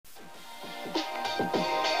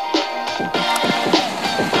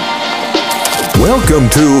Welcome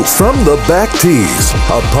to From the Back Tees,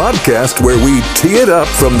 a podcast where we tee it up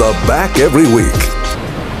from the back every week.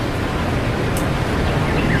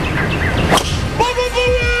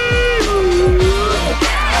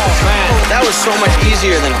 Man, that was so much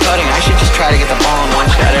easier than putting. I should just try to get the ball in one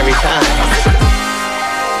shot every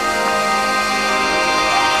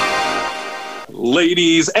time.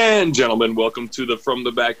 Ladies and gentlemen, welcome to the From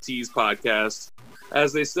the Back Tees podcast.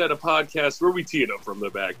 As they said, a podcast where we tee it up from the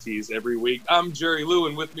back tees every week. I'm Jerry Lou,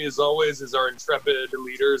 and with me, as always, is our intrepid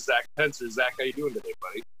leader, Zach Pencer. Zach, how you doing today,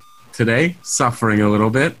 buddy? Today, suffering a little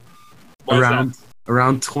bit. Why is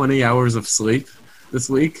Around 20 hours of sleep this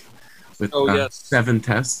week with yes. 7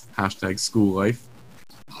 tests, #school life.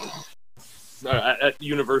 At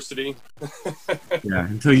university. Yeah,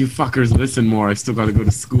 until you fuckers listen more, I still got to go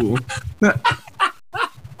to school.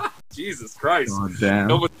 Jesus Christ. God damn.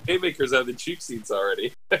 No, but the haymakers have the cheap seats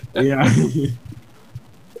already. Yeah.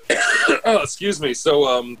 Oh, excuse me.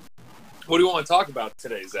 So, what do you want to talk about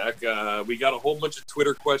today, Zach? We got a whole bunch of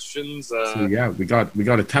Twitter questions. We got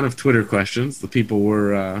a ton of Twitter questions. The people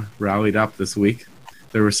were rallied up this week.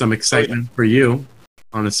 There was some excitement for you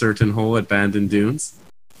on a certain hole at Bandon Dunes.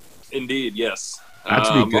 Indeed, yes.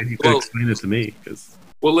 That'd be good. You could explain it to me, because...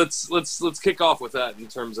 Well, let's kick off with that in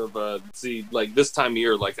terms of this time of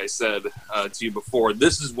year, like I said to you before,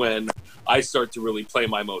 this is when I start to really play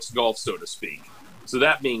my most golf, so to speak. So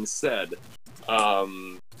that being said,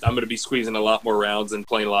 I'm going to be squeezing a lot more rounds and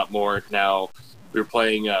playing a lot more. Now, we were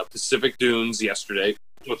playing Pacific Dunes yesterday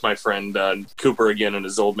with my friend Cooper again, and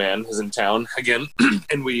his old man is in town again,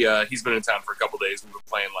 and he's been in town for a couple days. We've been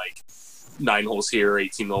playing like 9 holes here,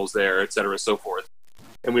 18 holes there, etc., so forth.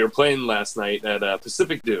 And we were playing last night at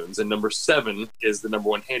Pacific Dunes, and number 7 is the number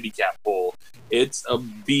 1 handicap hole. It's a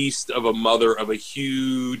beast of a mother of a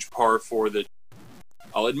huge par 4 that,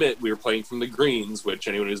 I'll admit, we were playing from the greens, which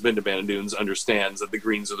anyone who's been to Bandon Dunes understands that the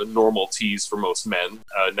greens are the normal tees for most men.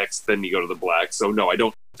 Next, then you go to the black. So no, I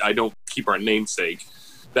don't keep our namesake.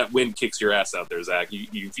 That wind kicks your ass out there, Zach.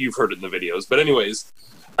 You've heard it in the videos. But anyways,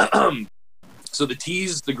 so the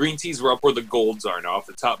green tees were up where the golds are. Now, off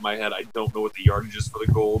the top of my head, I don't know what the yardage is for the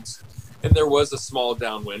golds. And there was a small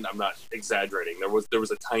downwind. I'm not exaggerating. There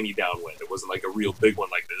was a tiny downwind. It wasn't like a real big one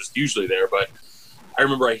like there's usually there. But I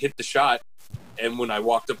remember I hit the shot, and when I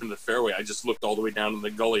walked up into the fairway, I just looked all the way down in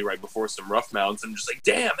the gully right before some rough mounds, and I'm just like,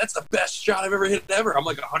 damn, that's the best shot I've ever hit ever. I'm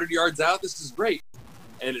like 100 yards out. This is great.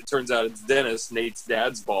 And it turns out it's Dennis, Nate's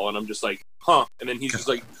dad's ball, and I'm just like, huh. And then he's just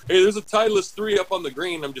like, hey, there's a Titleist 3 up on the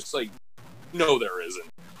green. I'm just like, no, there isn't.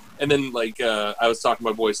 And then, I was talking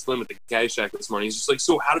to my boy Slim at the Caddy Shack this morning. He's just like,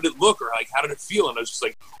 so how did it look? Or, how did it feel? And I was just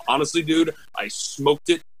like, honestly, dude, I smoked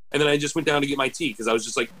it. And then I just went down to get my tee because I was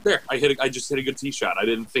just like, there, I just hit a good tee shot. I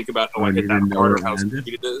didn't think about, I hit that hard or how sweet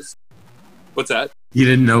it is. What's that? You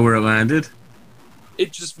didn't know where it landed?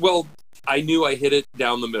 It just, I knew I hit it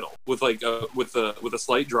down the middle with a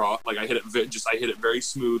slight draw. Like I hit it very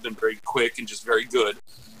smooth and very quick and just very good.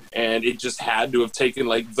 And it just had to have taken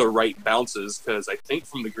the right bounces, because I think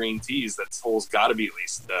from the green tees, that hole's got to be at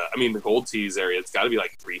least, the gold tees area, it's got to be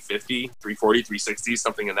 350, 340, 360,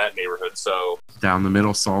 something in that neighborhood. So down the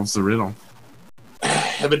middle solves the riddle.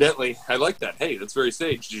 Evidently, I like that. Hey, that's very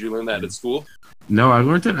sage. Did you learn that at school? No, I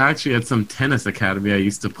learned it actually at some tennis academy I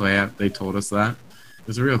used to play at. They told us that. It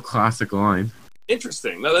was a real classic line.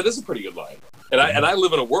 Interesting. No, that is a pretty good line. And I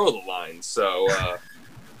live in a world of lines, so...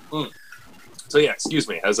 So yeah, excuse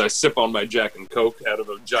me, as I sip on my Jack and Coke out of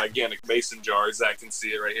a gigantic mason jar. Zach can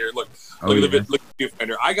see it right here. Look at the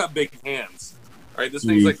viewfinder. I got big hands. All right, this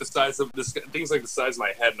thing's like the size of my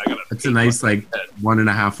head, and I got a. It's a nice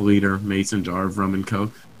 1.5 liter mason jar of rum and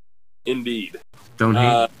Coke. Indeed. Don't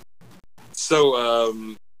hate.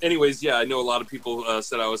 Anyways, yeah, I know a lot of people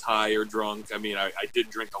said I was high or drunk. I mean, I did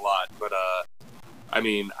drink a lot, but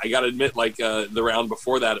I got to admit, the round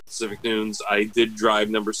before that at Pacific Dunes, I did drive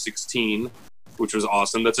number 16. Which was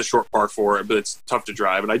awesome. That's a short par 4, but it's tough to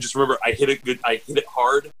drive. And I just remember I hit it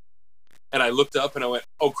hard, and I looked up and I went,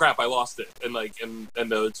 "Oh crap, I lost it!" And and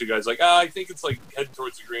the other two guys I think it's heading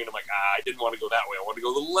towards the green. I'm like, I didn't want to go that way. I want to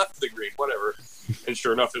go to the left of the green, whatever. And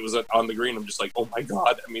sure enough, it was on the green. I'm just like, oh my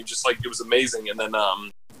god! I mean, just it was amazing. And then,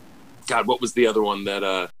 God, what was the other one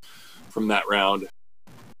that from that round?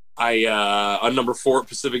 On number 4 at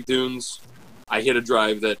Pacific Dunes. I hit a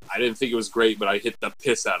drive that I didn't think it was great, but I hit the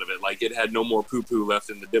piss out of it. It had no more poo-poo left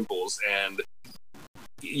in the dimples. And,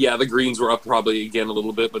 yeah, the greens were up probably again a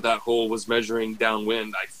little bit, but that hole was measuring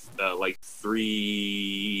downwind,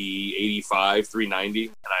 385, 390.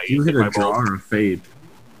 And you hit a draw or a fade,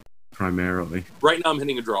 primarily? Right now I'm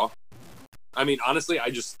hitting a draw. I mean, honestly,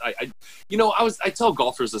 I tell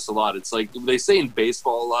golfers this a lot. It's they say in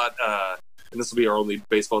baseball a lot, and this will be our only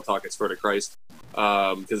baseball talk, I swear to Christ,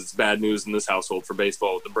 because it's bad news in this household for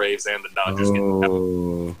baseball with the Braves and the Dodgers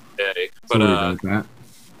getting today.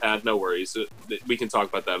 But no worries, we can talk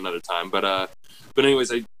about that another time. But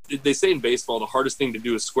anyways, they say in baseball the hardest thing to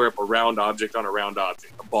do is square up a round object on a round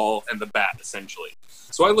object, a ball and the bat, essentially.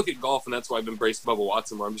 So I look at golf, and that's why I've embraced Bubba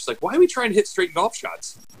Watson, where I'm just like, why are we trying to hit straight golf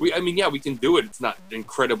shots? We can do it. It's not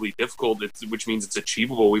incredibly difficult, which means it's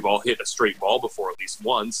achievable. We've all hit a straight ball before at least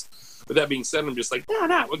once. But that being said, I'm just like,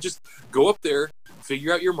 well, just go up there,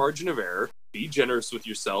 figure out your margin of error, be generous with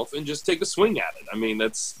yourself, and just take a swing at it. I mean,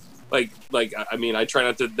 that's I try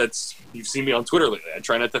not to, you've seen me on Twitter lately, I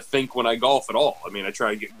try not to think when I golf at all. I mean, I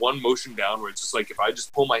try to get one motion down where it's just like, if I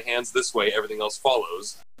just pull my hands this way, everything else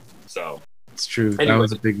follows. So. It's true. Anyway. That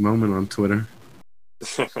was a big moment on Twitter.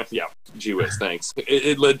 Yeah, gee whiz, thanks.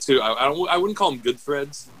 It led to, I wouldn't call them good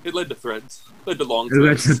threads. It led to threads. It led to long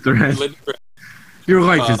threads. It led to threads. Your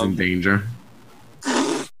life is in danger.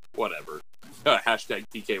 Whatever. Hashtag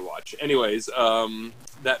PK Watch. Anyways,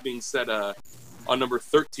 that being said, on number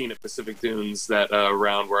 13 at Pacific Dunes, that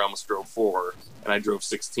round where I almost drove 4, and I drove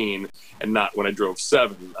 16, and not when I drove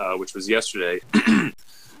 7, which was yesterday,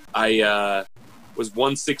 I was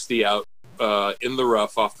 160 out in the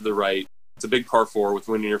rough off to the right. It's a big par 4 with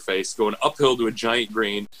wind in your face, going uphill to a giant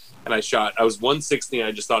green, and I was 160, and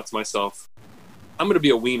I just thought to myself, I'm going to be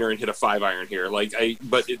a wiener and hit a 5-iron here. I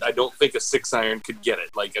don't think a 6-iron could get it.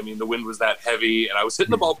 The wind was that heavy, and I was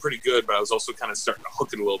hitting the ball pretty good, but I was also kind of starting to hook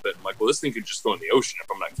it a little bit. I'm like, well, this thing could just go in the ocean if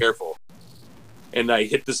I'm not careful. And I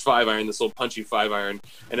hit this 5-iron, this little punchy 5-iron,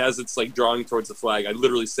 and as it's drawing towards the flag, I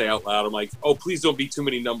literally say out loud, I'm like, oh, please don't be too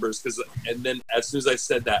many numbers, and then as soon as I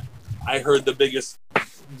said that, I heard the biggest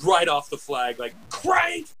right off the flag,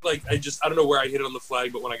 crank! I don't know where I hit it on the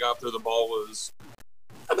flag, but when I got up there, the ball was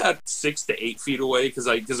about 6 to 8 feet away, because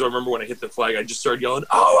I remember when I hit the flag, I just started yelling,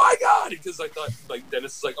 oh my God, because I thought,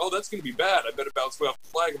 Dennis is like, oh, that's going to be bad, I better bounce way off the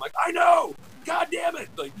flag. I'm like, I know, God damn it,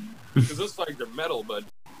 because those flags are metal, but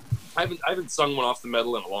I haven't sung one off the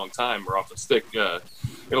metal in a long time, or off the stick in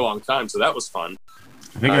a long time, so that was fun.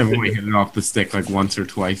 I think I've only hit it off the stick once or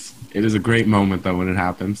twice. It is a great moment, though, when it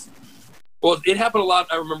happens. Well, it happened a lot,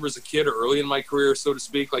 I remember, as a kid or early in my career, so to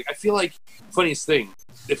speak. I feel like, funniest thing,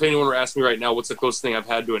 if anyone were asking me right now what's the closest thing I've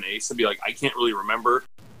had to an ace, I'd be like, I can't really remember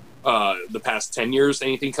the past 10 years,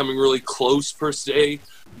 anything coming really close per se.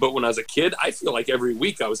 But when I was a kid, I feel like every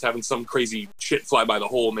week I was having some crazy shit fly by the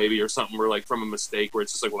hole maybe, or something where from a mistake where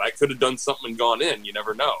it's just well, I could have done something and gone in. You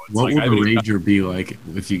never know. It's what will the rager be like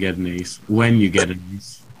if you get an ace? When you get an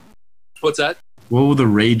ace? What's that? What will the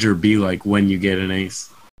rager be like when you get an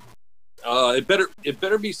ace? It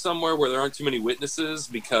better be somewhere where there aren't too many witnesses,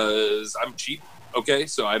 because I'm cheap. Okay,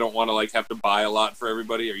 so I don't want to have to buy a lot for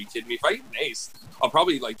everybody. Are you kidding me? If I get an ace, I'll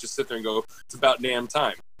probably just sit there and go, it's about damn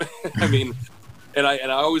time. I mean, and I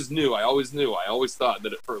always thought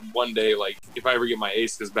that for one day, if I ever get my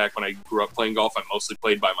ace, because back when I grew up playing golf, I mostly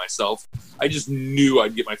played by myself. I just knew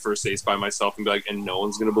I'd get my first ace by myself and be like, and no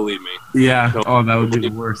one's gonna believe me. Yeah. That would be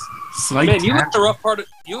the worst. Man, you live in a rough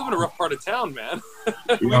part of town, man.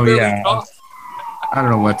 Oh yeah. I don't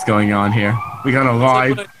know what's going on here. We got a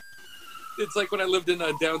live. It's like when I lived in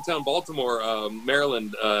downtown Baltimore,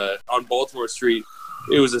 Maryland, on Baltimore Street.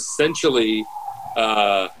 It was essentially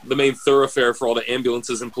the main thoroughfare for all the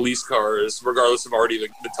ambulances and police cars, regardless of already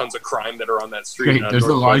the tons of crime that are on that street. Great. There's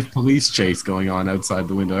a live police chase going on outside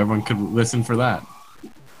the window. Everyone could listen for that.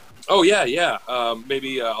 Oh, yeah.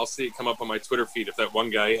 Maybe I'll see it come up on my Twitter feed if that one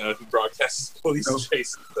guy who broadcasts police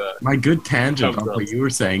chase. My good tangent on what you were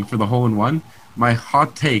saying for the hole-in-one, my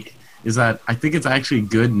hot take is that I think it's actually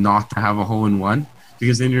good not to have a hole-in-one,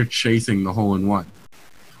 because then you're chasing the hole-in-one.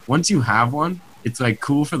 Once you have one, it's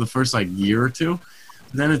cool for the first year or two.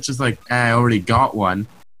 Then it's just I already got one.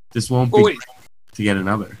 This won't be to get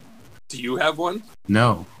another. Do you have one?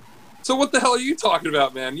 No. So what the hell are you talking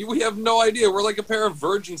about, man? We have no idea. We're like a pair of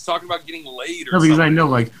virgins talking about getting laid or something. Because I know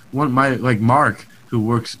Mark,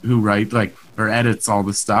 who edits all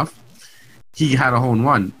the stuff, he had a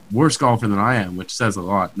hole-in-one. Worse golfer than I am, which says a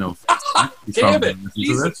lot. No. Damn it.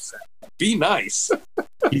 Jesus. Be nice.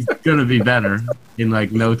 He's going to be better in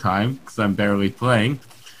no time, because I'm barely playing.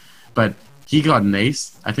 But he got an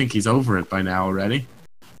ace. I think he's over it by now already.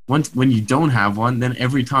 When you don't have one, then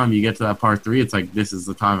every time you get to that par 3, it's this is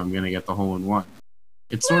the time I'm going to get the hole-in-one.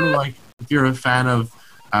 It's sort of like if you're a fan of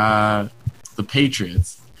the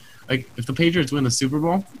Patriots. If the Patriots win the Super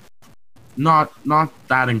Bowl, not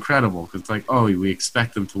that incredible, because we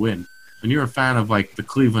expect them to win. When you're a fan of the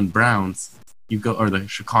Cleveland Browns, or the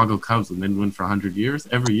Chicago Cubs, and then win for 100 years,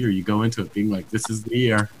 every year you go into it being this is the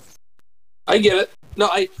year. I get it. No,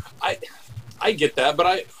 I get that,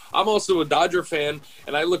 but I'm also a Dodger fan,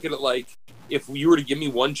 and I look at it like, if you were to give me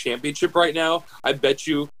one championship right now, I bet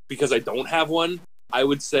you, because I don't have one, I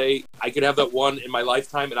would say I could have that one in my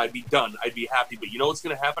lifetime and I'd be done. I'd be happy. But you know what's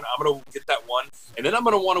going to happen? I'm going to get that one, and then I'm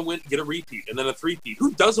going to want to get a repeat, and then a three-peat.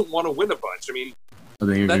 Who doesn't want to win a bunch? I mean,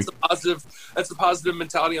 that's the positive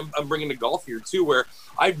mentality I'm bringing to golf here, too, where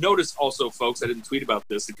I've noticed also, folks, I didn't tweet about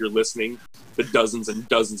this, if you're listening, the dozens and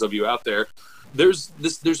dozens of you out there, there's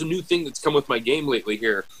a new thing that's come with my game lately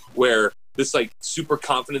here, where this like super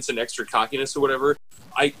confidence and extra cockiness or whatever,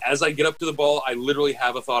 as I get up to the ball, I literally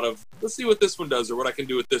have a thought of, let's see what this one does or what I can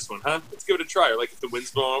do with this one, huh? Let's give it a try. Or like if the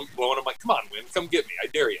wind's blowing, I'm like, come on, wind, come get me. I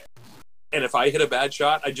dare you. And if I hit a bad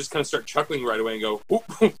shot, I just kind of start chuckling right away and go, oop,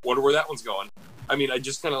 wonder where that one's going. I mean, I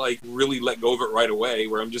just kind of like really let go of it right away,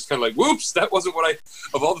 where I'm just kind of like, whoops, that wasn't what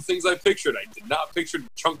of all the things I pictured, I did not picture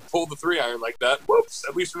Chunk pull the 3-iron like that. Whoops,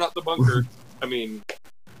 at least we're not in the bunker. I mean,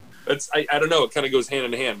 I don't know, it kind of goes hand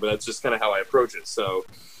in hand, but that's just kind of how I approach it. So,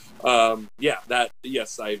 that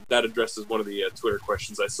addresses one of the Twitter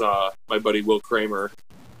questions. I saw my buddy Will Kramer.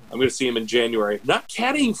 I'm going to see him in January. Not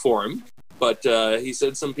caddying for him, but he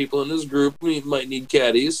said some people in his group might need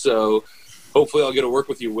caddies, so hopefully I'll get to work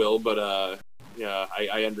with you, Will. But I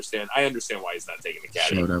understand. I understand why he's not taking the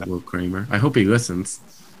caddy. Shout out Will Kramer. I hope he listens.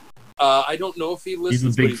 I don't know if he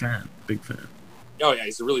listens. He's a big fan. Big fan. Oh yeah,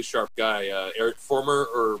 he's a really sharp guy. Former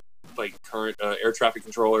or like current air traffic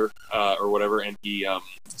controller or whatever, and he's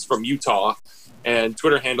from Utah. And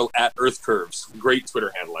Twitter handle @EarthCurves. Great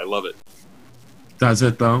Twitter handle. I love it. Does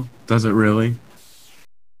it though? Does it really?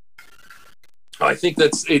 I think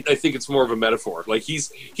it's more of a metaphor. Like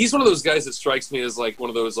he's one of those guys that strikes me as like one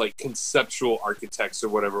of those like conceptual architects or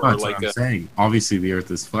whatever. That's or like what I'm saying. Obviously, the Earth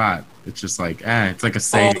is flat. It's just like it's like a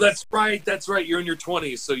saying. Oh, that's right. You're in your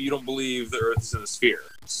 20s, so you don't believe the Earth is in a sphere.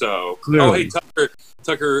 So, Clearly. Oh, hey,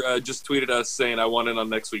 Tucker just tweeted us saying I want in on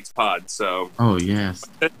next week's pod. So, oh yes,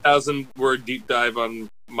 10,000 word deep dive on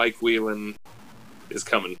Mike Whelan is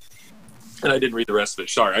coming, and I didn't read the rest of it.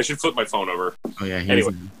 Sorry, I should flip my phone over. Oh yeah.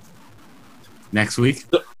 Anyway. Next week,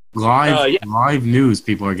 live news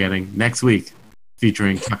people are getting next week,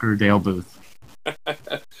 featuring Tucker Dale Booth.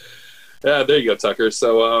 Yeah, there you go, Tucker.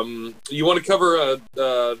 So, you want to cover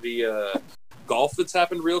the golf that's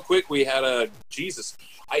happened real quick? We had I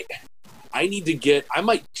need to get. I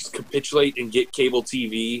might just capitulate and get cable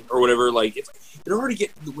TV or whatever. Like, in order to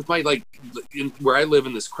get with my where I live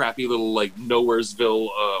in this crappy little like Nowheresville,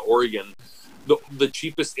 Oregon, the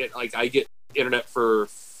cheapest I get internet for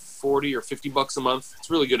 $40 or $50 a month.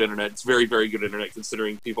 It's really good internet. It's very, very good internet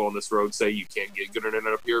considering people on this road say you can't get good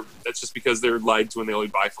internet up here. That's just because they're lied to and they only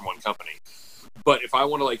buy from one company. But if I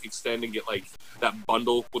want to like extend and get like that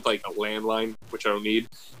bundle with like a landline, which I don't need,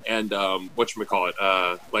 and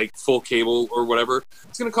whatchamacallit, like full cable or whatever,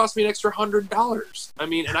 it's going to cost me an extra $100. I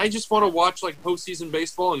mean, and I just want to watch like postseason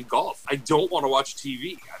baseball and golf. I don't want to watch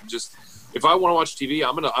TV. If I want to watch TV,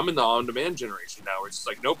 I'm in the on-demand generation now. It's just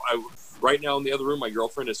like, nope. Right now in the other room, my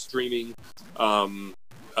girlfriend is streaming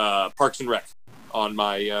Parks and Rec on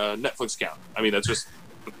my Netflix account. I mean, that's what's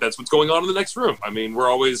going on in the next room. I mean, we're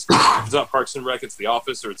always, if it's not Parks and Rec, it's The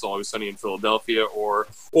Office, or It's Always Sunny in Philadelphia, or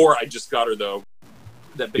I just got her, though,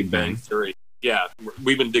 that Big Bang Theory. Yeah,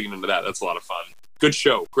 we've been digging into that. That's a lot of fun. Good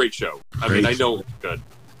show. Great show. I mean, I know it's good.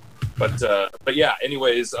 But yeah,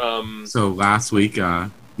 anyways. So last week,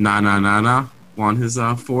 Na Na Na Na won his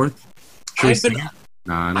fourth.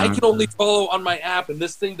 I can only follow on my app, and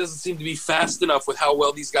this thing doesn't seem to be fast enough with how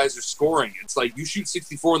well these guys are scoring. It's like you shoot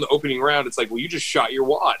 64 in the opening round. It's like, well, you just shot your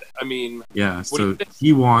wad. I mean, yeah. So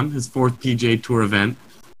he won his fourth PGA Tour event.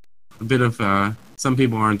 A bit of some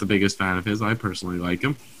people aren't the biggest fan of his. I personally like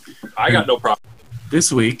him. I got no problem.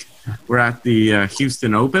 This week we're at the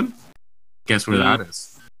Houston Open. Guess where that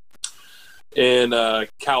is? In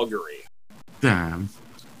Calgary. Damn.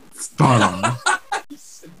 Spot on.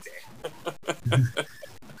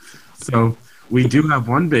 So we do have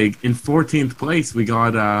one big. In 14th place, we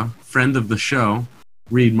got a friend of the show,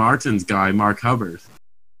 Reed Martin's guy, Mark Hubbard.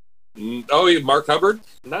 Oh, yeah, Mark Hubbard?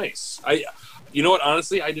 Nice. You know what?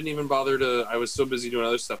 Honestly, I didn't even bother to. I was so busy doing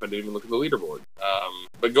other stuff, I didn't even look at the leaderboard.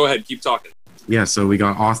 But go ahead, keep talking. Yeah, so we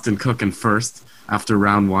got Austin Cook in first after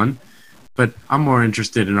round one. But I'm more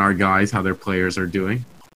interested in our guys, how their players are doing.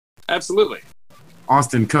 Absolutely.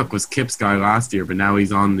 Austin Cook was Kip's guy last year, but now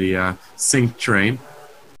he's on the Sink train.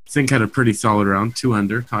 Sink had a pretty solid round, 2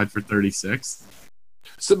 under, tied for 36.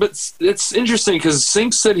 So, but it's interesting because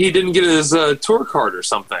Sink said he didn't get his tour card or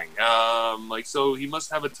something. So he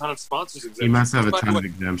must have a ton of sponsors exemptions. He must have a ton of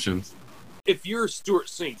exemptions. if you're Stuart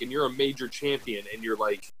Sink and you're a major champion and you're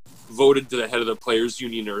like voted to the head of the players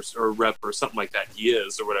union or rep or something like that, he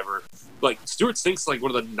is or whatever. Like Stuart Sink's like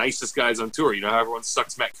one of the nicest guys on tour. You know how everyone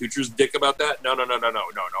sucks Matt Kuchar's dick about that? No.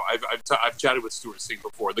 I've chatted with Stuart Sink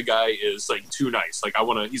before. The guy is like too nice. Like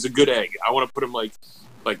he's a good egg. I want to put him like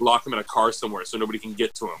lock him in a car somewhere so nobody can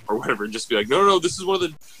get to him or whatever. And just be like, no, this is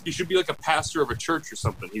he should be like a pastor of a church or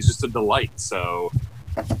something. He's just a delight. So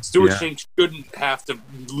Stuart Sink shouldn't have to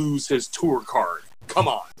lose his tour card. Come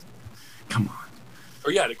on.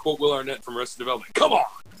 Or to quote Will Arnett from Arrested Development, come on.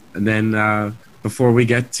 And then before we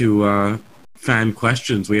get to fan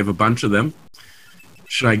questions, we have a bunch of them.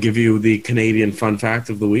 Should I give you the Canadian fun fact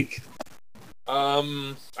of the week?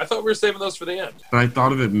 I thought we were saving those for the end. But I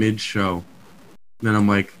thought of it mid-show. Then I'm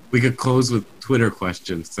like, we could close with Twitter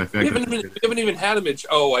questions. I feel we haven't even had a mid.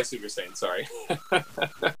 Oh, I see what you're saying. Sorry. I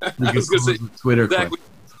was going to say Twitter questions.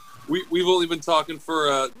 We've only been talking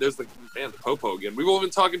for there's the Popo again. We've only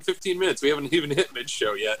been talking 15 minutes. We haven't even hit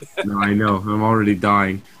mid-show yet. No, I know. I'm already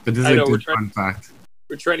dying. But this is a good fun fact.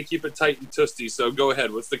 We're trying to keep it tight and toasty. So go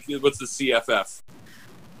ahead. What's the CFF?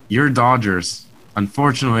 Your Dodgers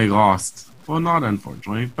unfortunately lost. Well, not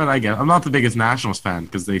unfortunately, but I'm not the biggest Nationals fan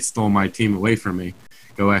because they stole my team away from me.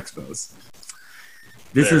 Go Expos.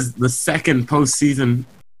 This is the second postseason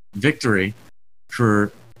victory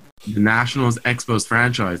for the Nationals Expos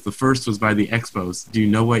franchise. The first was by the Expos. Do you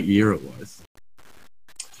know what year it was?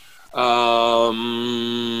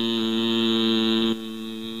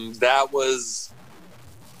 That was.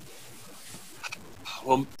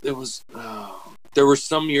 Well, it was. There were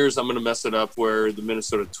some years, I'm going to mess it up, where the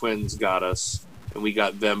Minnesota Twins got us, and we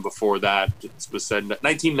got them before that. It was said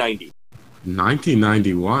 1990.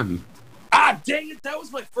 1991. Ah, dang it! That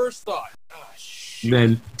was my first thought. Oh, shit.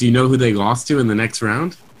 Then, do you know who they lost to in the next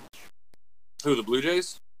round? Who, the Blue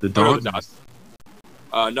Jays? The Dodgers.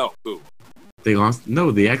 No, who? They lost.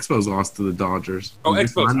 No, the Expos lost to the Dodgers. Oh,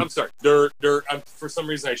 Expos. I'm sorry. For some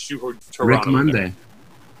reason, I shoehorned Toronto. Rick Monday.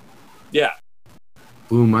 Yeah.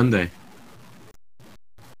 Blue Monday.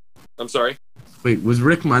 I'm sorry? Wait, was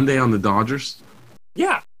Rick Monday on the Dodgers?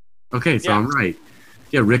 Yeah. Okay, so I'm right.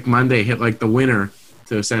 Yeah, Rick Monday hit like the winner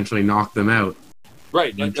to essentially knock them out.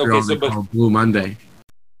 Right. Okay, so but Blue Monday.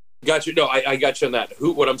 Got you. No, I got you on that.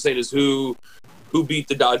 What I'm saying is who beat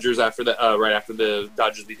the Dodgers after the right after the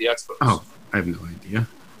Dodgers beat the Expos? Oh, I have no idea.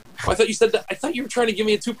 Oh, I thought you said that. I thought you were trying to give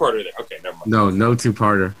me a two-parter there. Okay, never mind. No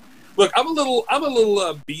two-parter. Look, I'm a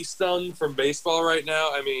little bee-stung from baseball right now.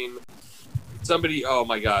 I mean, somebody, oh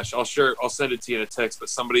my gosh, I'll send it to you in a text, but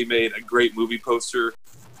somebody made a great movie poster.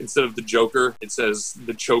 Instead of the Joker, it says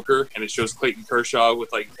the Choker, and it shows Clayton Kershaw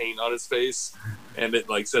with like paint on his face, and it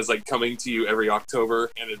like says like coming to you every October,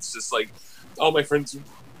 and it's just like all my friends.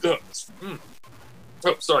 Oh,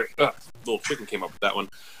 sorry, little chicken came up with that one.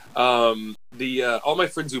 All my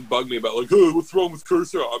friends who bug me about like, oh, what's wrong with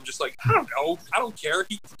Kershaw? I'm just like, I don't know, I don't care.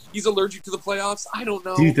 He's allergic to the playoffs. I don't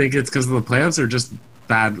know. Do you think it's because of the playoffs or just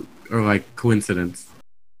bad or like coincidence?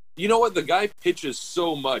 You know what? The guy pitches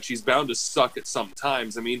so much. He's bound to suck at some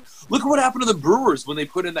times. I mean, look at what happened to the Brewers when they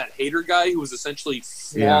put in that Hader guy who was essentially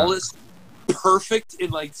flawless, perfect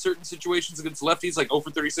in like certain situations against lefties, like 0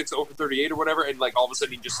 for 36, 0 for 38 or whatever. And like all of a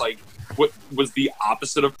sudden he just like what was the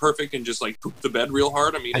opposite of perfect and just like pooped the bed real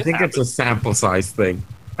hard. I mean, I think it's a sample size thing.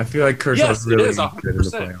 I feel like Kershaw's really good in the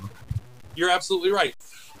playoffs. You're absolutely right.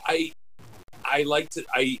 I liked it.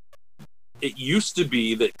 It used to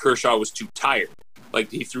be that Kershaw was too tired. Like,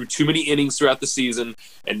 he threw too many innings throughout the season,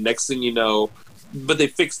 and next thing you know, but they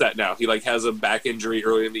fixed that now. He, like, has a back injury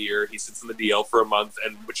early in the year. He sits in the DL for a month,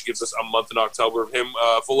 and which gives us a month in October of him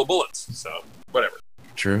full of bullets. So, whatever.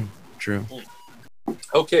 True.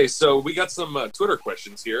 Okay, so we got some Twitter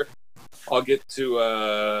questions here. I'll get to,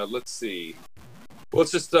 let's see.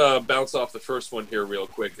 Let's just bounce off the first one here real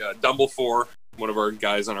quick. Dumble4, one of our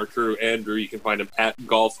guys on our crew, Andrew, you can find him at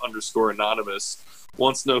golf_anonymous.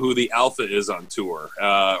 Wants to know who the alpha is on tour,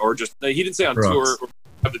 or just he didn't say on Brooks. tour. Or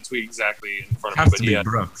have the tweet exactly in front of Has me, but to be yeah.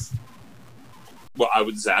 Brooks. Well, I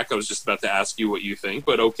was just about to ask you what you think,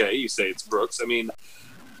 but okay, you say it's Brooks. I mean,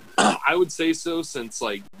 I would say so since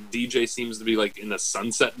like DJ seems to be like in a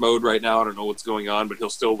sunset mode right now. I don't know what's going on, but he'll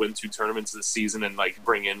still win 2 tournaments this season and like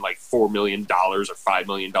bring in like $4 million or $5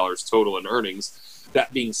 million total in earnings.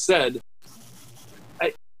 That being said,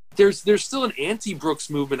 there's still an anti-Brooks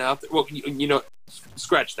movement out there. Well, you know,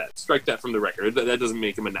 scratch that. Strike that from the record. That doesn't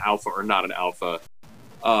make him an alpha or not an alpha.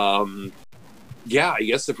 Yeah, I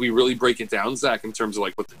guess if we really break it down, Zach, in terms of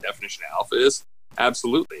like what the definition of alpha is,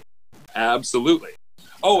 absolutely.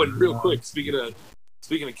 Oh, and real quick, speaking of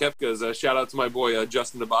Koepkas, shout out to my boy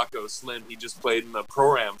Justin Tabacco Slim. He just played in the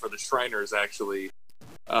Pro-Am for the Shriners, actually.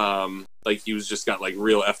 Like he was just got like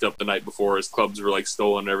real effed up the night before. His clubs were like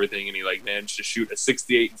stolen and everything, and he like managed to shoot a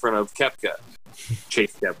 68 in front of Koepka,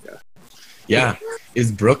 Chase Koepka. Yeah.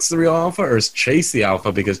 Is Brooks the real alpha or is Chase the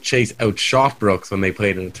alpha because Chase outshot Brooks when they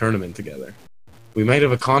played in a tournament together? We might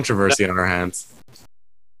have a controversy on our hands.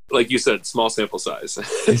 Like you said, small sample size.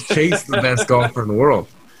 Is Chase the best golfer in the world?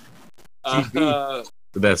 The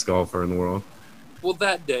best golfer in the world. Well,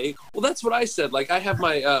 that day. Well, that's what I said. Like I have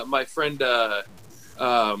my my friend.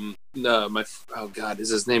 Oh God, is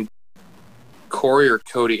his name Corey or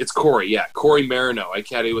Cody? It's Corey. Yeah, Corey Marino. I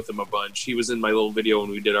caddied with him a bunch. He was in my little video when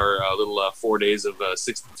we did our little 4 days of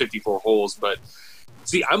 54 holes. But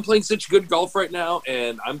see, I'm playing such good golf right now,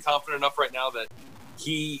 and I'm confident enough right now that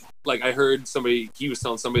he, like, I heard he was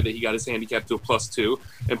telling somebody that he got his handicap to a +2,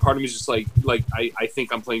 and part of me is just like I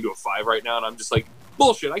think I'm playing to a 5 right now, and I'm just like,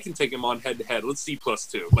 bullshit, I can take him on head to head. Let's see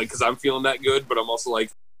 +2, like, because I'm feeling that good, but I'm also like,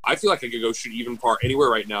 I feel like I could go shoot even par anywhere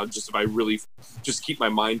right now, just if I really just keep my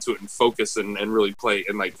mind to it and focus and really play,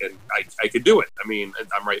 and I could do it. I mean,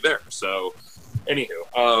 I'm right there. So,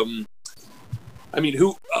 anywho, I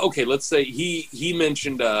mean, okay, let's say he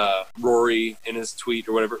mentioned Rory in his tweet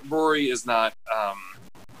or whatever. Rory is not.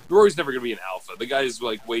 Rory's never going to be an alpha. The guy is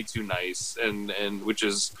like way too nice, and which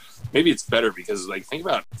is maybe it's better because like think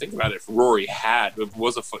about if Rory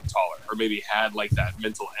was a foot taller or maybe had like that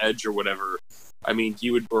mental edge or whatever. I mean, he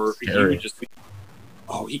would just be,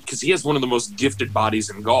 because he has one of the most gifted bodies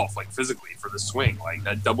in golf, like physically for the swing, like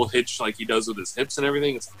that double hitch like he does with his hips and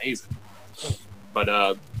everything. It's amazing. But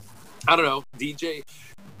I don't know. DJ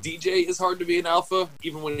is hard to be an alpha,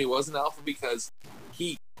 even when he was an alpha, because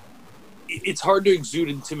it's hard to exude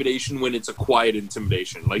intimidation when it's a quiet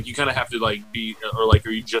intimidation. Like you kind of have to like be,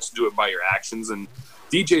 or you just do it by your actions. And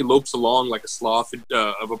DJ lopes along like a sloth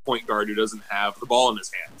of a point guard who doesn't have the ball in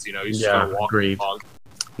his hands. You know, he's just kind of walking along.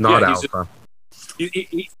 Not alpha.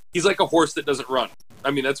 He's like a horse that doesn't run.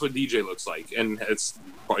 I mean, that's what DJ looks like, and it's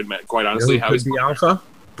quite honestly how he's the alpha.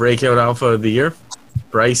 Breakout alpha of the year,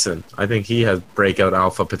 Bryson. I think he has breakout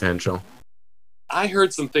alpha potential. I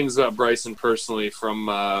heard some things about Bryson personally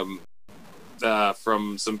from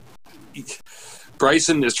some.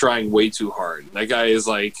 Bryson is trying way too hard. That guy is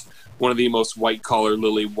like one of the most white-collar,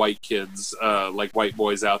 lily white kids, like white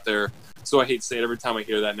boys out there. So I hate to say it every time I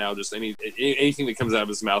hear that now. Just anything that comes out of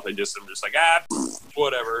his mouth, I'm just like,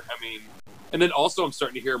 whatever. I mean, and then also I'm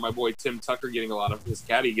starting to hear my boy Tim Tucker getting a lot of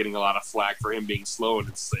flack for him being slow, and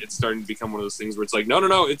it's starting to become one of those things where it's like,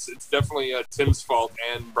 no, it's definitely Tim's fault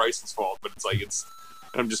and Bryson's fault, but it's like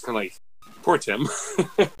I'm just kind of like, poor Tim.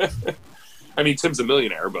 I mean, Tim's a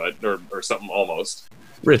millionaire, but or something almost.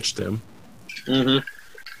 Rich Tim. Mm-hmm.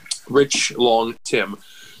 Rich Long Tim.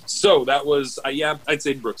 So that was I'd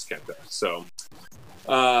say Brooks Koepka. So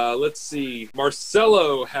let's see.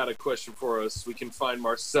 Marcelo had a question for us. We can find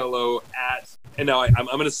Marcelo and now I'm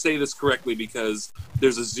going to say this correctly because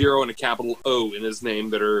there's a 0 and a capital O in his name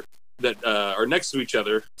that are next to each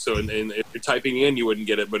other. So and if you're typing in, you wouldn't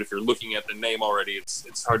get it, but if you're looking at the name already,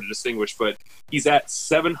 it's hard to distinguish. But he's at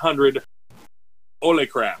 700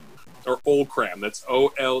 Olecram. Or Olcram, that's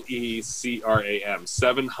OLECRAM,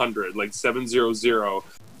 700, like 700,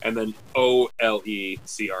 and then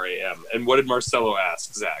OLECRAM. And what did Marcelo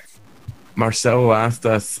ask, Zach? Marcelo asked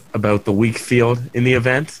us about the weak field in the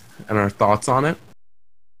event and our thoughts on it.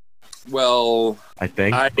 Well, I'm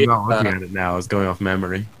not looking at it now. I was going off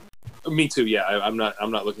memory. Me too. Yeah, I'm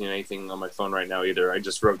not looking at anything on my phone right now either. I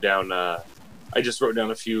just wrote down a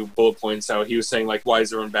few bullet points. How he was saying like, why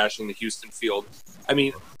is everyone bashing the Houston field? I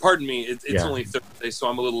mean, pardon me, it's only Thursday, so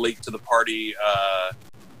I'm a little late to the party.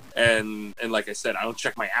 And like I said, I don't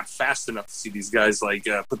check my app fast enough to see these guys like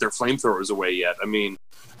put their flamethrowers away yet. I mean,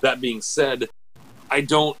 that being said, I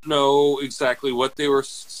don't know exactly what they were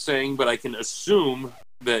saying, but I can assume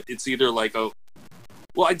that it's either like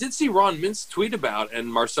well, I did see Ron Mintz tweet about, and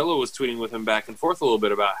Marcelo was tweeting with him back and forth a little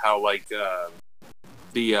bit about how like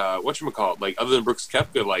the whatchamacallit, like other than Brooks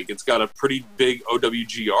Koepka, like it's got a pretty big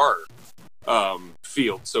OWGR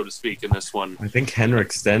field, so to speak, in this one. I think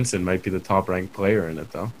Henrik Stenson might be the top ranked player in it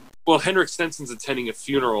though. Well, Henrik Stenson's attending a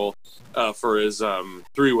funeral for his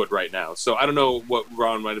 3-wood right now, so I don't know what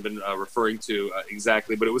Ron might have been referring to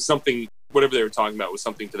exactly, but it was something, whatever they were talking about was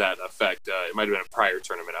something to that effect. It might have been a prior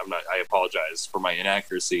tournament. I apologize for my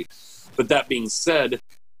inaccuracy, but that being said,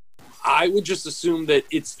 I would just assume that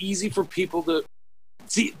it's easy for people to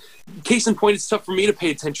see. Case in point, it's tough for me to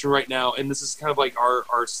pay attention right now, and this is kind of like our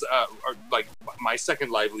like my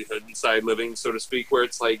second livelihood inside living, so to speak, where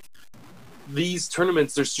it's like these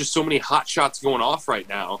tournaments, there's just so many hot shots going off right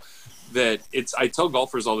now that I tell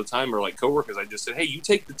golfers all the time, or like coworkers, I just said, hey, you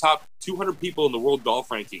take the top 200 people in the world golf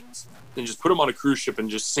rankings and just put them on a cruise ship and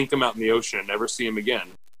just sink them out in the ocean and never see them again.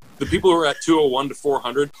 The people who are at 201 to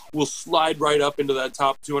 400 will slide right up into that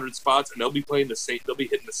top 200 spots, and they'll be hitting the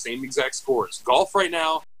same exact scores. Golf right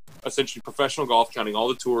now, essentially professional golf, counting all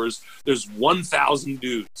the tours, there's 1,000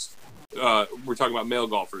 dudes. We're talking about male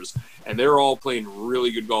golfers, and they're all playing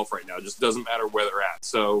really good golf right now. It just doesn't matter where they're at.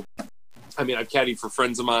 So, I mean, I've caddied for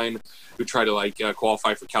friends of mine who try to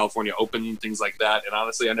qualify for California Open, things like that. And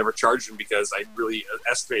honestly, I never charged them because I really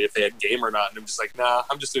estimate if they had game or not. And I'm just like, nah,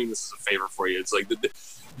 I'm just doing this as a favor for you. It's like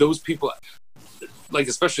those people, like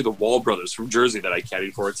especially the Wall brothers from Jersey that I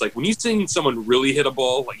caddied for. It's like when you've seen someone really hit a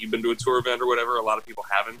ball, like you've been to a tour event or whatever, a lot of people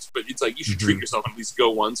haven't, but it's like you should treat yourself and at least go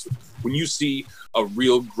once. When you see a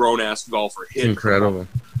real grown-ass golfer hit, incredible.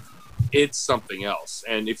 It's something else.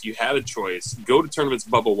 And if you had a choice, go to tournaments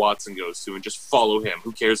Bubba Watson goes to and just follow him.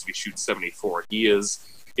 Who cares if he shoots 74?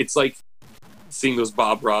 It's like seeing those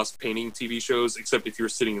Bob Ross painting TV shows, except if you're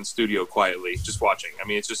sitting in studio quietly, just watching. I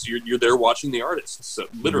mean, it's just, you're there watching the artists, so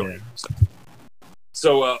literally. Yeah.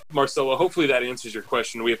 So, Marcelo, hopefully that answers your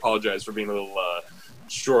question. We apologize for being a little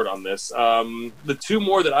short on this. The two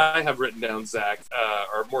more that I have written down, Zach,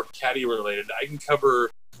 are more caddy related. I can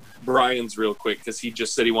cover Brian's real quick because he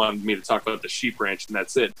just said he wanted me to talk about the sheep ranch, and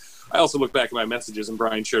that's it. I also look back at my messages, and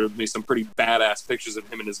Brian shared with me some pretty badass pictures of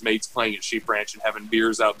him and his mates playing at Sheep Ranch and having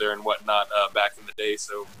beers out there and whatnot back in the day.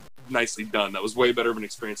 So nicely done. That was way better of an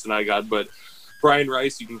experience than I got. But Brian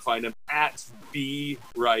Rice, you can find him at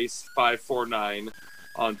brice549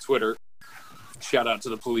 on Twitter. Shout out to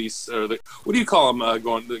the police. What do you call them?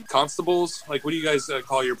 The constables? Like, what do you guys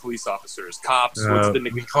call your police officers? Cops? What's the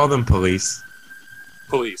nickname? We call them police.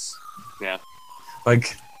 Police. Yeah.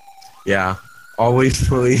 Yeah. Always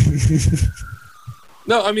police.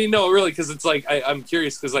 No, I mean, no, really, because it's like, I'm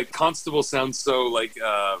curious, because like constable sounds so like,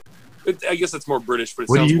 I guess it's more British, but it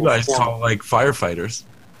what sounds do you more guys formal. call like firefighters?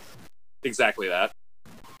 Exactly that.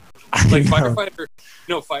 Like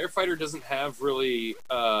firefighter doesn't have really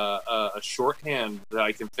a shorthand that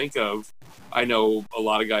I can think of. I know a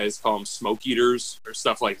lot of guys call them smoke eaters or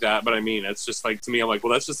stuff like that, but I mean, it's just like, to me, I'm like,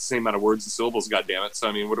 well, that's just the same amount of words and syllables, goddammit. So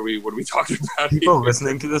I mean, what are we talking about? People here?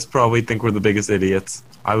 listening to this probably think we're the biggest idiots.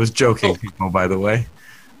 I was joking, people, by the way.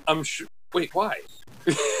 I'm sure. Wait, why?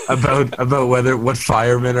 about what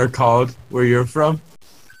firemen are called where you're from?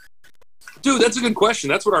 Dude, that's a good question.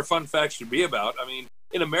 That's what our fun fact should be about. I mean,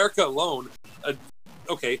 in America alone,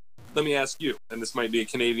 okay, let me ask you, and this might be a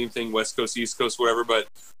Canadian thing, West Coast, East Coast, whatever, but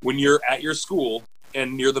when you're at your school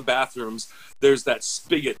and near the bathrooms, there's that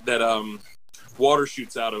spigot that water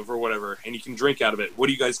shoots out of or whatever, and you can drink out of it. What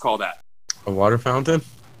do you guys call that? A water fountain?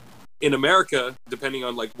 In America, depending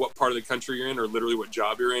on like what part of the country you're in or literally what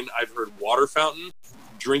job you're in, I've heard water fountain,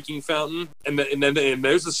 drinking fountain, and then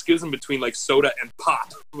there's a schism between like soda and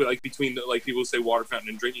pop, like between like people say water fountain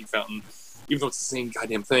and drinking fountain, even though it's the same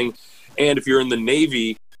goddamn thing. And if you're in the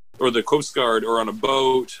Navy or the Coast Guard or on a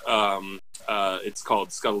boat, it's called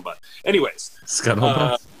scuttlebutt. Anyways.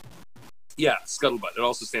 Scuttlebutt? Yeah, scuttlebutt. It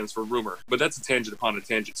also stands for rumor, but that's a tangent upon a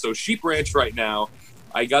tangent. So Sheep Ranch right now,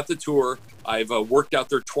 I got the tour. I've worked out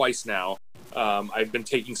there twice now. I've been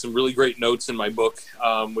taking some really great notes in my book,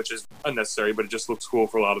 which is unnecessary, but it just looks cool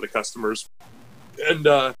for a lot of the customers.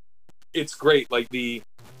 And it's great. Like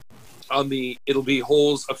it'll be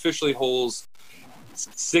officially holes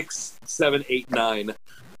 6, 7, 8, 9.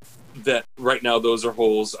 That right now those are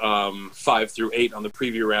holes 5 through 8 on the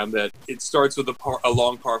preview round. That it starts with a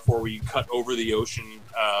long par 4 where you cut over the ocean.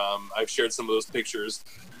 I've shared some of those pictures.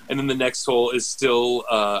 And then the next hole is still,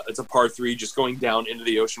 it's a par 3 just going down into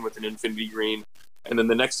the ocean with an infinity green. And then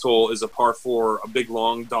the next hole is a par 4, a big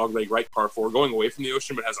long dogleg right par 4 going away from the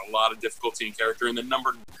ocean, but has a lot of difficulty and character. And then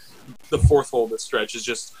the 4th hole of this stretch is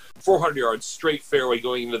just 400 yards straight fairway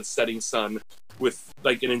going into the setting sun with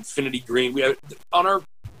like an infinity green. We have on our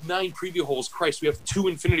 9 preview holes, Christ, we have 2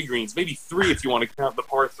 infinity greens, maybe 3 if you want to count the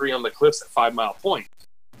par 3 on the cliffs at 5 Mile Point.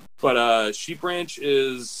 But Sheep Ranch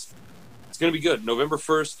it's going to be good. November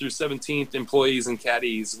 1st through 17th, employees and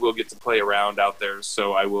caddies will get to play around out there.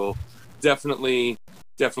 So I will definitely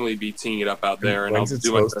be teeing it up out there. And when's it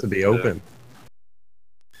supposed to be open?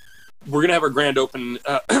 We're going to have our grand open.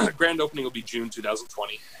 Grand opening will be June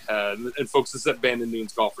 2020. And folks, this is at Bandon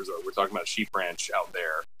Dunes Golf Resort. We're talking about Sheep Ranch out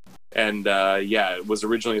there. And it was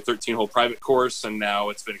originally a 13-hole private course, and now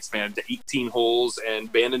it's been expanded to 18 holes. And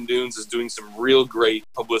Bandon Dunes is doing some real great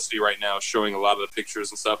publicity right now, showing a lot of the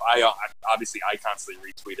pictures and stuff. I constantly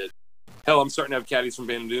retweet it. Hell, I'm starting to have caddies from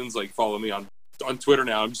Bandon Dunes like follow me on Twitter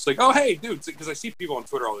now. I'm just like, oh hey, dude, because I see people on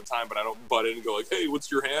Twitter all the time, but I don't butt in and go like, hey, what's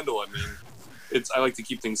your handle? I mean, I like to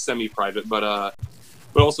keep things semi-private, but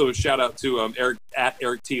also a shout out to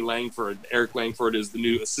Eric T. Langford. Eric Langford is the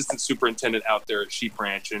new assistant superintendent out there at Sheep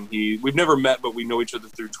Ranch, and we've never met, but we know each other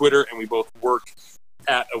through Twitter, and we both work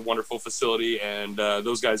at a wonderful facility, and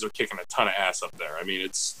those guys are kicking a ton of ass up there. I mean,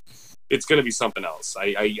 it's going to be something else.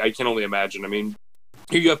 I can only imagine. I mean,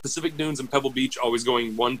 here you have Pacific Dunes and Pebble Beach always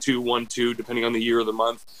going 1-2, 1-2, depending on the year or the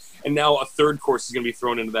month, and now a third course is going to be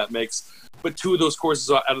thrown into that mix. But 2 of those courses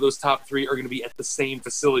out of those top 3 are going to be at the same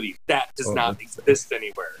facility. That does not exist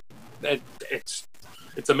anywhere. It's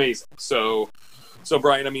amazing. So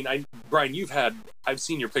Brian, I mean, Brian, I've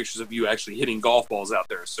seen your pictures of you actually hitting golf balls out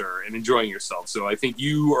there, sir, and enjoying yourself. So I think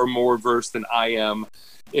you are more versed than I am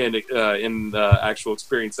in the actual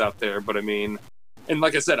experience out there. But I mean, and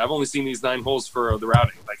like I said, I've only seen these 9 holes for the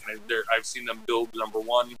routing. Like I've seen them build number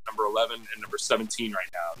 1, number 11, and number 17 right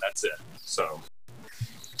now. That's it. So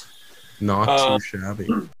not too shabby.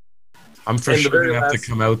 I'm for sure gonna have to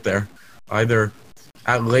come out there, either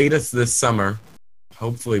at latest this summer,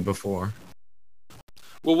 hopefully before.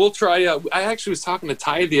 Well, we'll try. I actually was talking to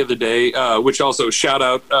Ty the other day, which also shout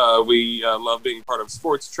out. We love being part of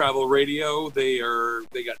Sports Travel Radio. They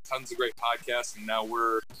got tons of great podcasts, and now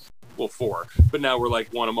we're 4, but now we're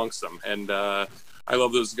like one amongst them. And I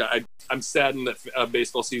love those guys. I'm saddened that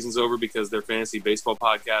baseball season's over because they're fantasy baseball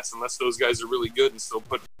podcasts. Unless those guys are really good and still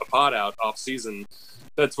put a pod out off season.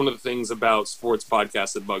 That's one of the things about sports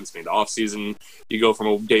podcasts that bugs me. The off season, you go from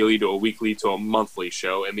a daily to a weekly to a monthly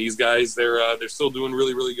show, and these guys, they're still doing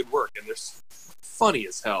really, really good work, and they're funny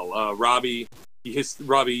as hell. Robbie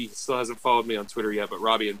still hasn't followed me on Twitter yet, but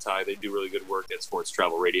Robbie and Ty, they do really good work at Sports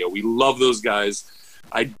Travel Radio. We love those guys.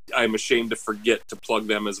 I'm ashamed to forget to plug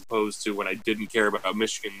them as opposed to when I didn't care about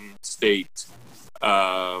Michigan State.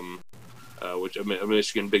 Which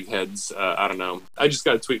Michigan Big Heads, I don't know. I just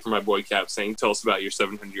got a tweet from my boy Cap saying, "Tell us about your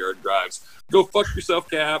 700-yard drives." Go fuck yourself,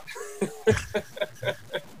 Cap.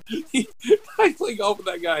 I play golf with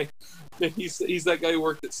that guy, and he's that guy who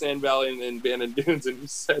worked at Sand Valley and Bandon Dunes, and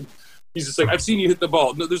he's just like, "I've seen you hit the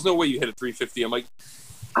ball. No, there's no way you hit a 350." I'm like,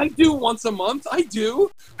 I do once a month. I do.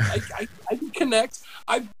 I can connect.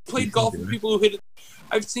 I've played golf with people who hit it.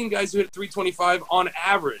 I've seen guys who hit 325 on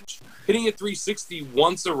average. Hitting a 360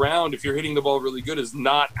 once a round, if you're hitting the ball really good, is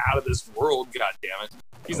not out of this world. God damn it.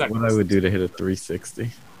 He's not. What I would do to hit a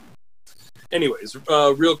 360. Anyways,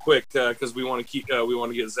 real quick, because we want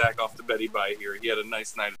to get Zach off to Betty by here. He had a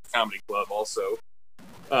nice night at the comedy club, also.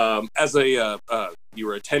 As a you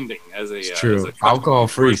were attending as a. It's true. Alcohol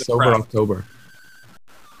free, sober October.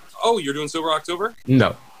 Oh, you're doing sober October?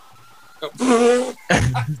 No. Oh.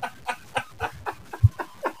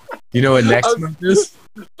 You know what next month is?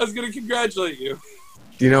 I was going to congratulate you.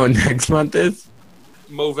 Do you know what next month is?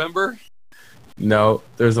 Movember? No,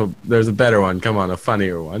 there's a better one. Come on, a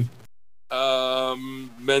funnier one.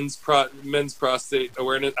 Men's prostate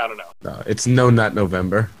awareness. I don't know. No, it's No Nut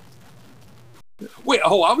November. Wait,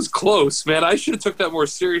 I was close, man. I should have took that more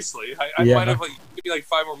seriously. I might have maybe like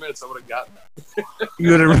 5 more minutes. I would have gotten that.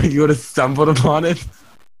 You would have stumbled upon it.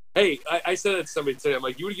 Hey, I said that to somebody today. I'm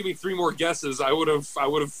like, you would give me 3 more guesses, I would have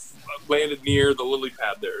landed near the lily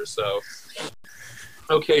pad there. So,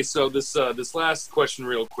 okay, so this last question,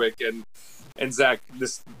 real quick, and Zach,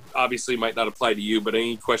 this obviously might not apply to you, but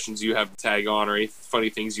any questions you have to tag on or any funny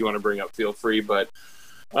things you want to bring up, feel free. But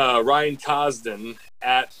Ryan Cosden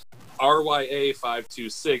at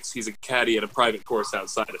RYA526, he's a caddy at a private course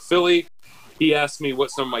outside of Philly. He asked me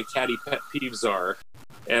what some of my caddy pet peeves are.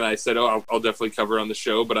 And I said, I'll definitely cover it on the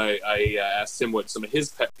show. But I asked him what some of his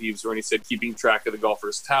pet peeves were, and he said keeping track of the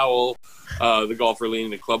golfer's towel, the golfer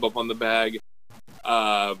leaning the club up on the bag.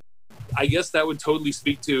 I guess that would totally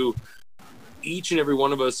speak to each and every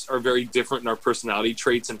one of us are very different in our personality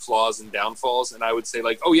traits and flaws and downfalls. And I would say,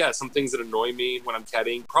 like, oh, yeah, some things that annoy me when I'm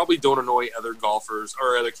caddying probably don't annoy other golfers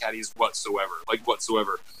or other caddies whatsoever.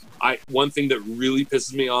 One thing that really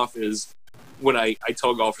pisses me off is when I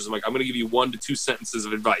tell golfers, I'm like, I'm going to give you 1 to 2 sentences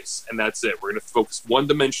of advice, and that's it. We're going to focus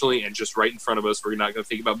one-dimensionally and just right in front of us. We're not going to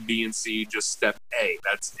think about B and C, just step A.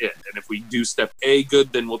 That's it. And if we do step A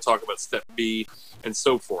good, then we'll talk about step B and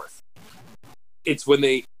so forth. It's when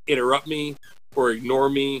they interrupt me or ignore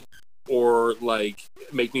me or like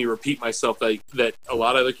make me repeat myself that a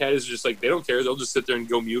lot of other caddies are just like, they don't care. They'll just sit there and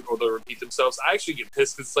go mute or they'll repeat themselves. I actually get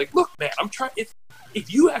pissed. It's like, look, man, I'm trying.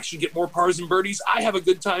 If you actually get more pars and birdies, I have a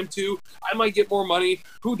good time too. I might get more money.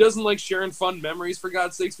 Who doesn't like sharing fun memories, for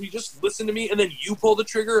God's sakes? Will you just listen to me and then you pull the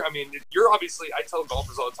trigger? I mean, you're obviously, I tell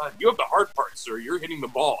golfers all the time, you have the hard part, sir. You're hitting the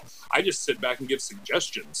ball. I just sit back and give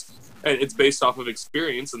suggestions. And it's based off of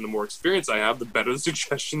experience, and the more experience I have, the better the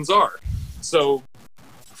suggestions are. So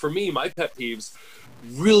for me, my pet peeves,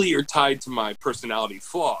 really are tied to my personality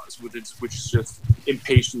flaws, which is just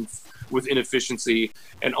impatience with inefficiency.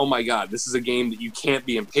 And oh my God, this is a game that you can't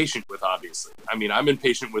be impatient with, obviously. I mean, I'm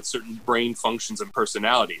impatient with certain brain functions and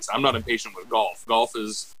personalities. I'm not impatient with golf. Golf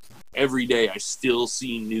is every day I still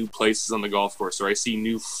see new places on the golf course, or I see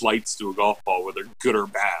new flights to a golf ball, whether good or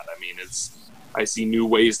bad. I mean, I see new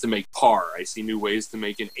ways to make par. I see new ways to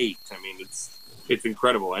make an 8. I mean, it's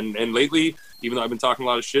incredible. And lately, even though I've been talking a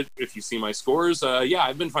lot of shit, if you see my scores,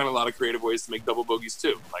 I've been finding a lot of creative ways to make double bogeys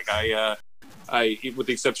too. Like I, with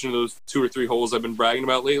the exception of those 2 or 3 holes I've been bragging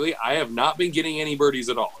about lately, I have not been getting any birdies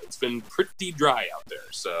at all. It's been pretty dry out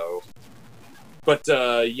there. So, but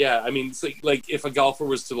I mean, it's like if a golfer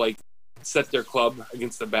was to like set their club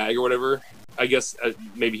against the bag or whatever, I guess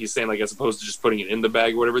maybe he's saying like as opposed to just putting it in the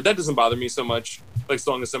bag or whatever, that doesn't bother me so much. Like as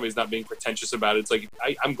long as somebody's not being pretentious about it. It's like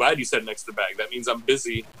I'm glad you set it next to the bag. That means I'm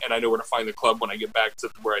busy and I know where to find the club when I get back to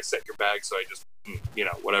where I set your bag. So I just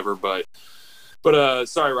whatever. But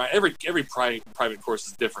sorry, Ryan. Every private course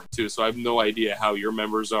is different too. So I have no idea how your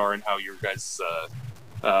members are and how your guys'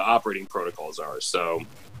 operating protocols are. So,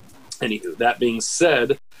 anywho, that being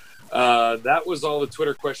said, that was all the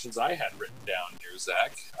Twitter questions I had written down here,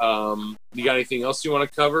 Zach. You got anything else you want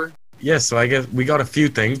to cover? Yes, so I guess we got a few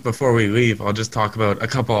things before we leave. I'll just talk about a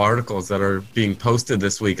couple articles that are being posted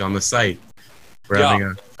this week on the site. We're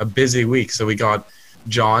having a busy week. So we got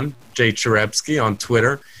John J. Cherebsky on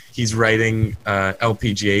Twitter. He's writing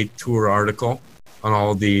LPGA Tour article on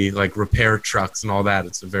all the like repair trucks and all that.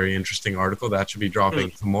 It's a very interesting article that should be dropping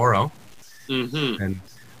tomorrow. Mm-hmm. And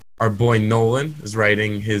our boy Nolan is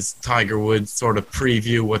writing his Tiger Woods sort of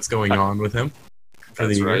preview what's going on with him for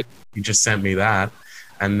the year. Right. He just sent me that.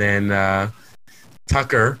 And then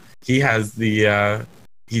Tucker, he has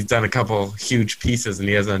he's done a couple huge pieces, and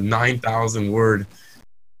he has a 9,000-word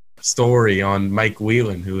story on Mike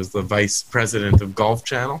Whelan, who is the vice president of Golf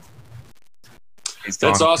Channel.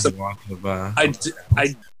 That's awesome.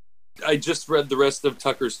 I just read the rest of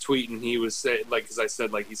Tucker's tweet, and he was saying, like, as I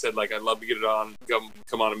said, like, he said, like, I'd love to get it on,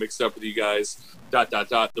 come on and mix it up with you guys, ...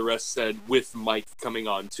 The rest said, with Mike coming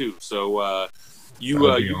on, too. So, you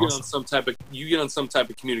get on some type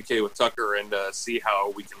of communique with Tucker and see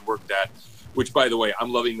how we can work that. Which, by the way,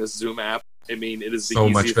 I'm loving this Zoom app. I mean, it is the so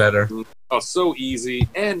much better. Oh, so easy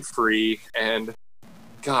and free, and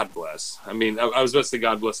God bless. I mean, I was about to say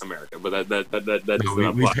God bless America, but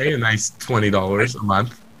that we pay a nice $20 a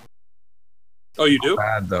month. Oh, you do? Not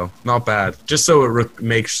bad though. Not bad. Just so it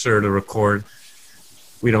makes sure to record,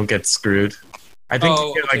 we don't get screwed. I think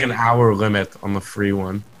you get like an hour limit on the free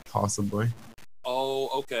one, possibly. Oh,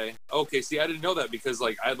 okay. Okay, see, I didn't know that because,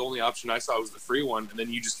 like, the only option I saw was the free one, and then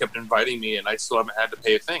you just kept inviting me, and I still haven't had to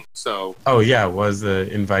pay a thing, so... Oh, yeah, it was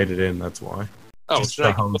invited in, that's why. Oh,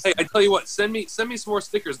 hey, I tell you what, send me some more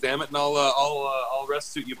stickers, damn it, and I'll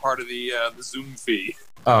restitute you part of the Zoom fee.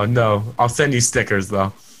 Oh, no. I'll send you stickers,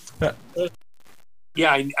 though.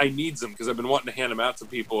 Yeah, I need them, because I've been wanting to hand them out to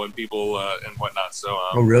people and whatnot, so...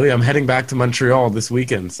 oh, really? I'm heading back to Montreal this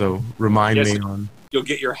weekend, so remind me on... You'll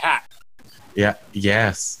get your hat. Yeah.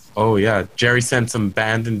 Yes. Oh, yeah. Jerry sent some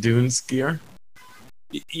Band and Dunes gear.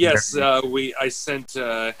 Yes, I sent,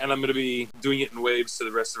 and I'm going to be doing it in waves to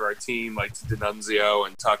the rest of our team, like to D'Annunzio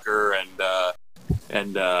and Tucker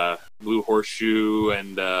and Blue Horseshoe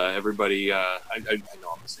and everybody. I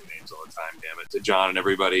know I'm missing names all the time. Damn it, to John and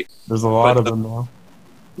everybody. There's a lot of them now.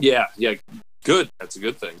 Yeah. Good. That's a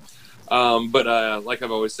good thing. But like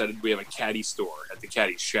I've always said, we have a caddy store at the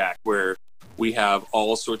Caddy Shack where we have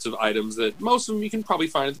all sorts of items that most of them you can probably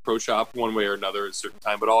find at the pro shop one way or another at a certain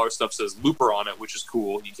time, but all our stuff says Looper on it, which is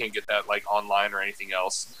cool. You can't get that like online or anything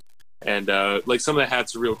else. And like some of the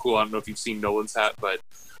hats are real cool. I don't know if you've seen Nolan's hat, but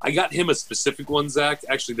I got him a specific one, Zach.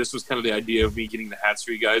 Actually, this was kind of the idea of me getting the hats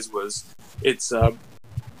for you guys was it's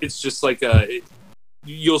just like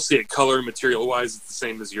you'll see it color and material wise. It's the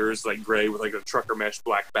same as yours, like gray with like a trucker mesh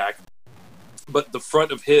black back. But the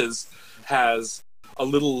front of his has a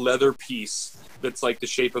little leather piece that's like the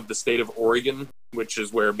shape of the state of Oregon, which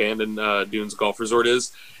is where Band and Dunes Golf Resort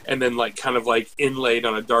is. And then like kind of like inlaid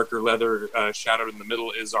on a darker leather shadow in the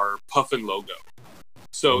middle is our Puffin logo.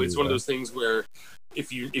 So it's one of those things where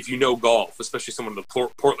if you know golf, especially someone in the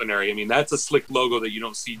Portland area, I mean, that's a slick logo that you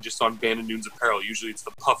don't see just on Band and Dunes apparel. Usually it's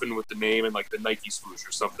the Puffin with the name and like the Nike swoosh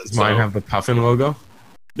or something. Does mine have the Puffin logo?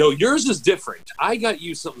 No, yours is different. I got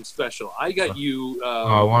you something special. I got you...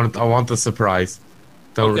 I want the surprise.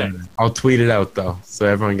 Okay. I'll tweet it out, though, so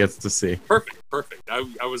everyone gets to see. Perfect.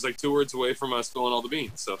 I was like 2 words away from spilling all the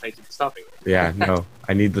beans, so thank you for stopping. Yeah, no,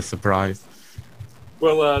 I need the surprise.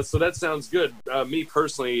 Well, so that sounds good. Me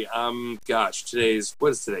personally, what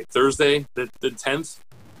is today? Thursday, the 10th.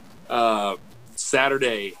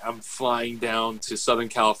 Saturday, I'm flying down to Southern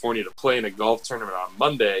California to play in a golf tournament on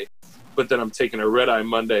Monday, but then I'm taking a red-eye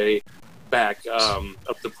Monday back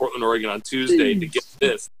up to Portland, Oregon on Tuesday to get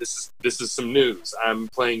this. This is some news. I'm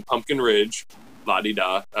playing Pumpkin Ridge,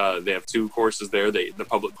 la-di-da. They have 2 courses there. The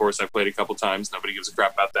public course I played a couple times. Nobody gives a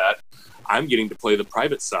crap about that. I'm getting to play the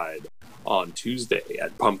private side on Tuesday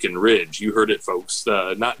at Pumpkin Ridge. You heard it, folks.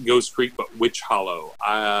 Not Ghost Creek, but Witch Hollow.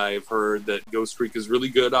 I've heard that Ghost Creek is really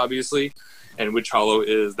good, obviously, and Witch Hollow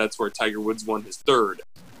that's where Tiger Woods won his 3rd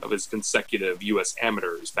of his consecutive U.S.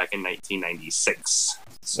 amateurs back in 1996.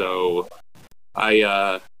 So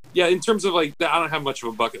in terms of like, I don't have much of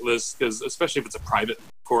a bucket list, because especially if it's a private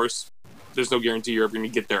course, there's no guarantee you're ever going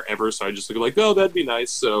to get there ever. So I just look like, oh, that'd be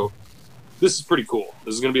nice. So this is pretty cool.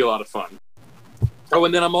 This is going to be a lot of fun. Oh,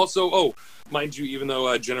 and then I'm also, mind you, even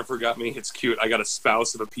though Jennifer got me, it's cute, I got a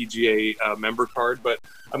spouse of a PGA member card, but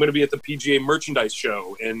I'm going to be at the PGA merchandise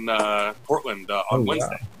show in Portland on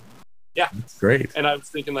Wednesday. Wow. Yeah. That's great. And I was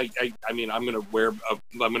thinking, like, I mean, I'm going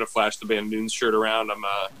to flash the Band Dunes shirt around.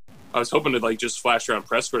 I was hoping to, like, just flash around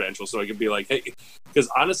press credentials so I could be like, hey, because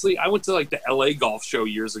honestly, I went to, like, the LA golf show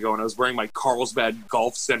years ago, and I was wearing my Carlsbad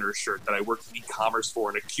Golf Center shirt that I worked in e-commerce for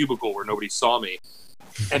in a cubicle where nobody saw me.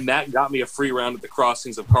 And that got me a free round at the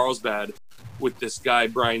crossings of Carlsbad with this guy,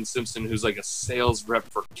 Brian Simpson, who's like a sales rep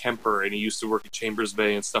for Kemper, and he used to work at Chambers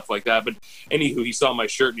Bay and stuff like that. But anywho, he saw my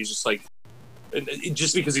shirt, and he's just like,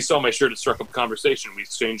 just because he saw my shirt, it struck up a conversation. We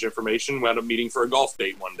exchanged information, wound up meeting for a golf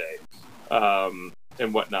date one day,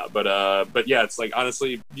 and whatnot. But yeah, it's like,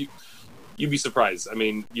 honestly, you'd be surprised. I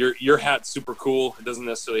mean, your hat's super cool. It doesn't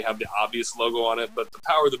necessarily have the obvious logo on it, but the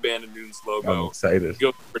Power of the Band of Dunes logo goes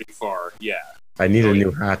pretty far. Yeah. I need a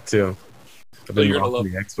new hat too. I've been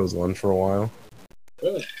rocking the Expos one for a while.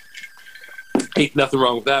 Ain't nothing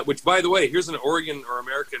wrong with that. Which, by the way, here's an Oregon or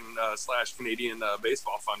American / Canadian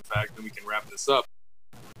baseball fun fact, and we can wrap this up.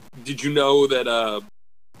 Did you know that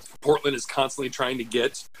Portland is constantly trying to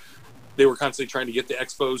get? They were constantly trying to get the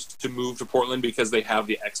Expos to move to Portland because they have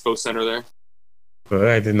the Expo Center there. But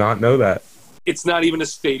I did not know that. It's not even a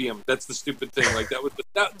stadium. That's the stupid thing. Like that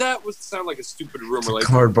would sound like a stupid rumor. It's a like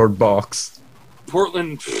cardboard box.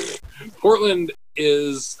 Portland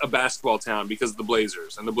is a basketball town because of the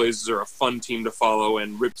Blazers, and the Blazers are a fun team to follow,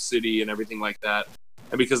 and Rip City and everything like that.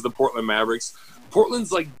 And because of the Portland Mavericks,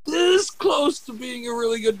 Portland's like this close to being a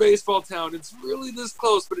really good baseball town. It's really this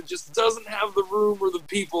close, but it just doesn't have the room or the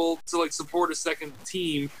people to like support a second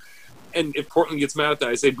team. And if Portland gets mad at that,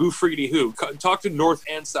 I say, boo freaky who. Talk to North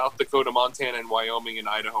and South Dakota, Montana, and Wyoming and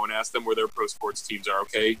Idaho and ask them where their pro sports teams are,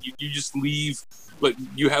 okay? You just leave. Like,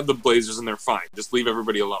 you have the Blazers and they're fine. Just leave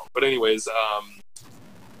everybody alone. But anyways,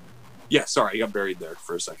 yeah, sorry, I got buried there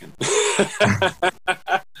for a second.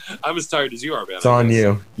 I'm as tired as you are, man. It's on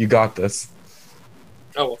you. You got this.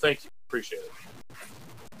 Oh, well, thank you. Appreciate it.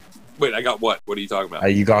 Wait, I got what? What are you talking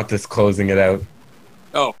about? You got this closing it out.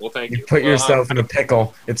 Oh, well, thank you. You put yourself in a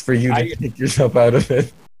pickle. It's for you to pick yourself out of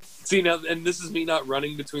it. See, now, and this is me not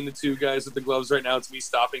running between the two guys with the gloves right now. It's me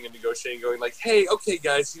stopping and negotiating, going like, hey, okay,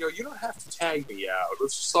 guys, you don't have to tag me out.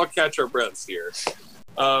 Let's just all catch our breaths here.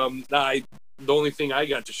 The only thing I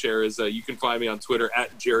got to share is you can find me on Twitter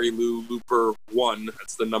at JerryLouLooper1.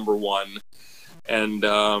 That's the number 1. And,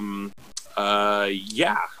 I'm going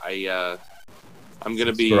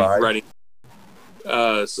to be writing.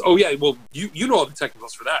 Well, you know all the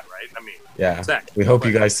technicals for that, right? I mean, yeah. Exactly. We hope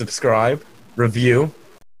you guys subscribe, review,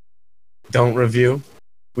 don't review.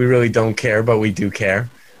 We really don't care, but we do care.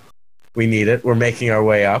 We need it. We're making our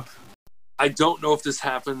way up. I don't know if this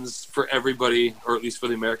happens for everybody, or at least for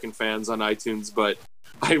the American fans on iTunes, but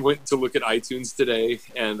I went to look at iTunes today,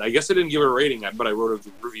 and I guess I didn't give it a rating, but I wrote a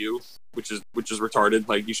review, which is retarded.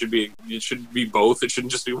 Like, it should be both. It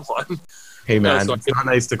shouldn't just be one. Hey man, it's not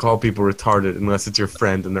nice to call people retarded unless it's your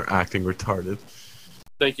friend and they're acting retarded.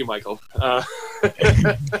 Thank you, Michael. Yeah,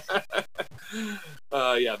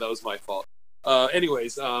 that was my fault.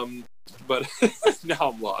 Anyways, but now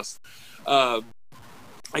I'm lost.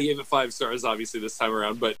 I gave it 5 stars, obviously, this time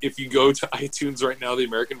around. But if you go to iTunes right now, the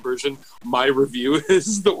American version, my review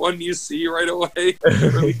is the one you see right away. Or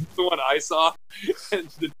at least the one I saw. And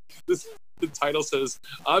the title says,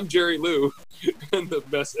 I'm Jerry Lou. And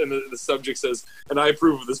the subject says, and I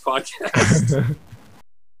approve of this podcast.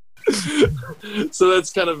 So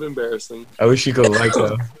that's kind of embarrassing. I wish you could like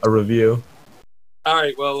a review. All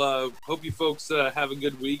right. Well, hope you folks have a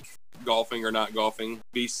good week, golfing or not golfing.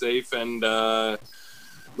 Be safe, and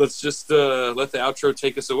let's just let the outro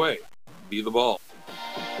take us away. Be the ball.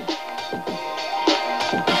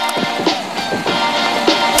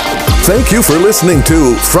 Thank you for listening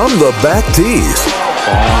to From the Back Tees.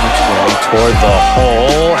 Ball on its way toward the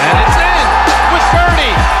hole, and it's in with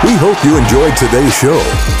We hope you enjoyed today's show.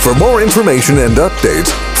 For more information and updates,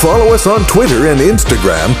 follow us on Twitter and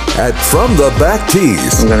Instagram at From the Back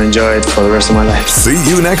Tees. I'm gonna enjoy it for the rest of my life. See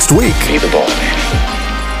you next week. Be the ball, man.